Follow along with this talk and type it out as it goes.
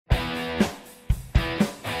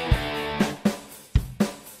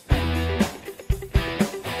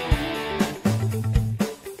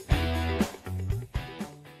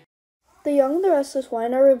The Young and the Restless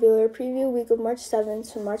YNR Revealer preview week of March 7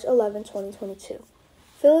 to March 11, 2022.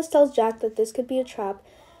 Phyllis tells Jack that this could be a trap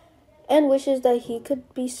and wishes that he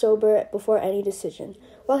could be sober before any decision.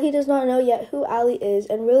 While he does not know yet who Allie is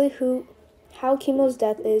and really how Chemo's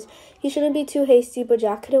death is, he shouldn't be too hasty, but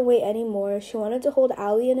Jack couldn't wait anymore. She wanted to hold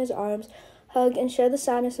Allie in his arms, hug, and share the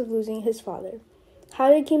sadness of losing his father.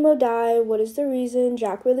 How did Chemo die? What is the reason?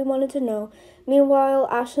 Jack really wanted to know. Meanwhile,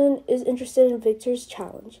 Ashton is interested in Victor's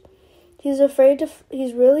challenge. He's ready to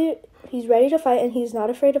fight, and he's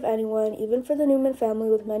not afraid of anyone, even for the Newman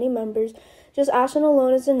family with many members. Just Ashton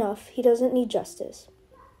alone is enough. He doesn't need justice.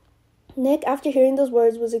 Nick, after hearing those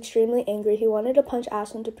words, was extremely angry. He wanted to punch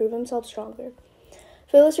Ashton to prove himself stronger.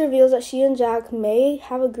 Phyllis reveals that she and Jack may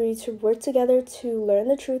have agreed to work together to learn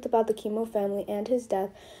the truth about the Chemo family and his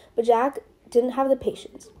death, but Jack didn't have the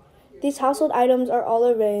patience. These household items are all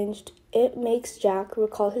arranged. It makes Jack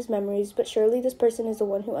recall his memories, but surely this person is the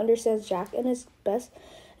one who understands Jack and his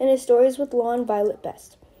stories with Lon Violet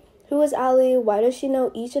best. Who is Allie? Why does she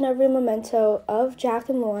know each and every memento of Jack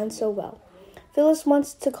and Lon so well? Phyllis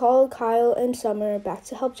wants to call Kyle and Summer back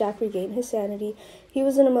to help Jack regain his sanity. He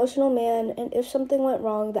was an emotional man, and if something went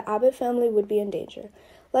wrong, the Abbott family would be in danger.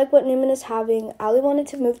 Like what Newman is having, Allie wanted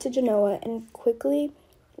to move to Genoa and quickly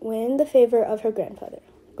win the favor of her grandfather.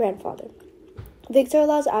 Victor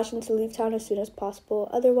allows Ashton to leave town as soon as possible,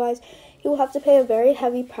 otherwise he will have to pay a very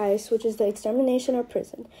heavy price, which is the extermination or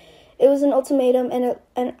prison. It was an ultimatum,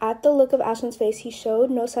 and at the look of Ashton's face, he showed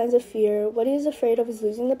no signs of fear. What he is afraid of is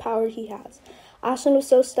losing the power he has. Ashton was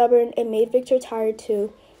so stubborn, it made Victor tired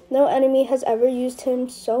too. No enemy has ever used him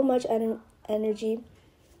so much energy.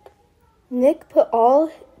 Nick put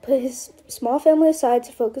his small family aside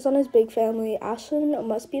to focus on his big family. Ashton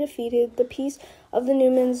must be defeated. The peace of the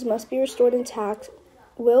Newmans must be restored intact.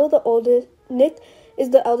 Nick is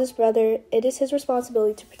the eldest brother. It is his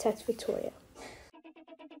responsibility to protect Victoria.